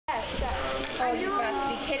Oh, you must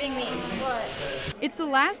be kidding me. What? It's the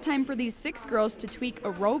last time for these 6 girls to tweak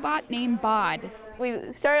a robot named Bod.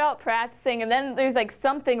 We started out practicing, and then there's like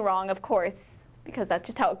something wrong, of course, because that's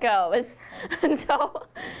just how it goes. And so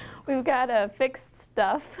we've got to fix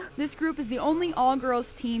stuff. This group is the only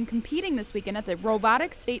all-girls team competing this weekend at the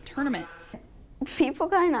Robotics State Tournament. People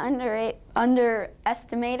kind of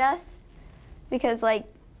underestimate us because, like,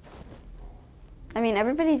 I mean,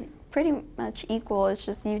 everybody's pretty much equal. It's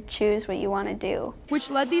just you choose what you want to do. Which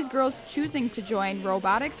led these girls choosing to join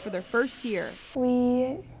robotics for their first year.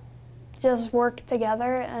 We just work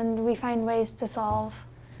together and we find ways to solve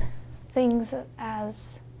things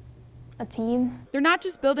as a team. They're not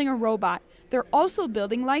just building a robot, they're also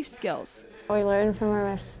building life skills. We learn from our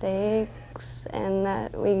mistakes and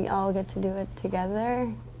that we all get to do it together.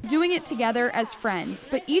 Doing it together as friends,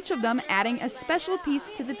 but each of them adding a special piece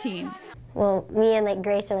to the team. Well, me and like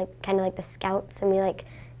Grace are like kind of like the scouts, and we like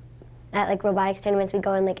at like robotics tournaments we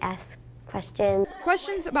go and like ask questions.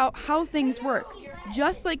 Questions about how things work,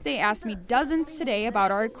 just like they asked me dozens today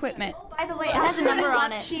about our equipment. By the way, it has a number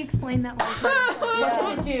on it. She explained that one.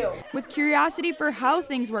 What does it do? With curiosity for how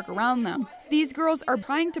things work around them, these girls are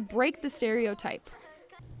trying to break the stereotype.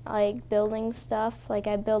 Like building stuff, like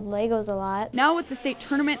I build Legos a lot. Now with the state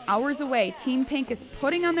tournament hours away, Team Pink is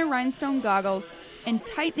putting on their rhinestone goggles and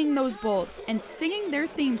tightening those bolts and singing their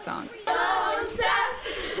theme song. Don't stop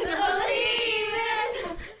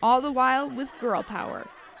believing. All the while with girl power.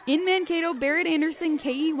 In Mankato, Barrett Anderson,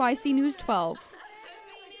 KEYC News 12.